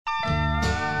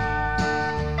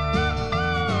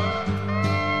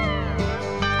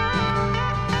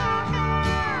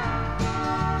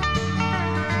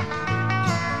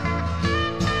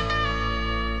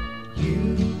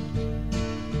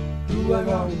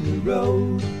the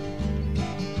road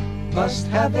must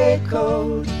have a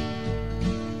code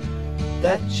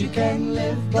that you can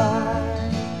live by,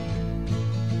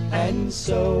 and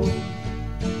so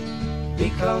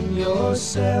become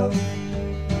yourself,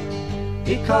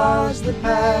 because the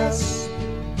past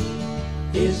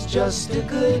is just a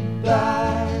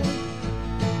goodbye.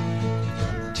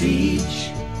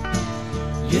 Teach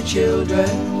your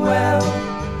children well,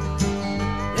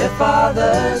 their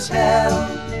father's hell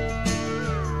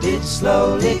did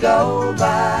slowly go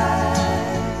by,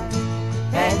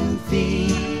 and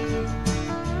feed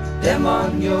them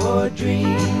on your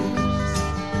dreams,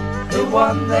 the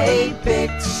one they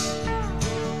picked,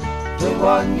 the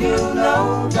one you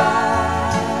know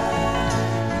by.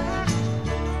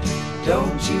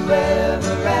 Don't you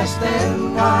ever ask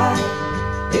them why,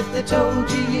 if they told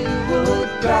you you would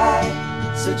cry.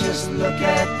 So just look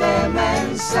at them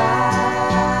and sigh,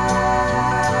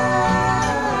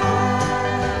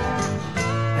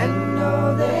 and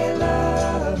know they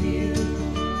love you.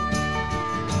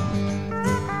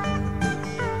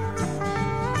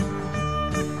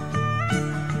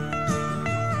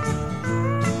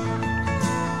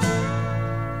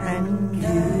 And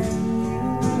you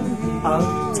of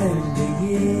tender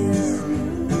years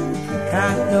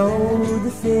can't know the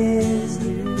fears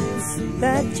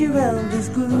that your elders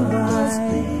grew by,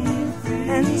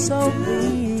 and so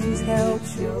please help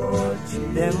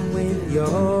them with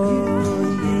your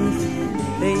youth.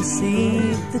 They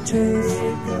see the truth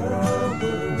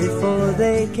before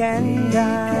they can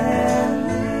die.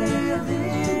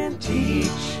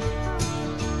 Teach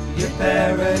your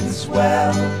parents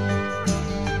well,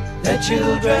 their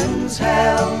children's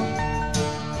hell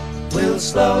will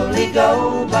slowly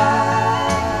go by,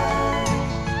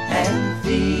 and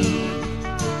feed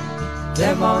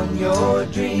them on your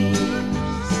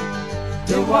dreams,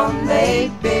 the one they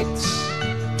picked,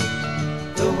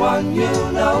 the one you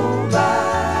know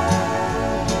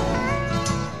by.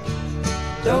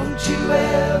 Don't you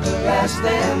ever ask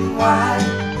them why,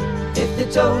 if they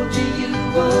told you you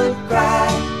would cry.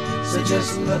 So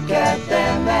just look at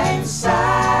them and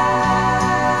sigh.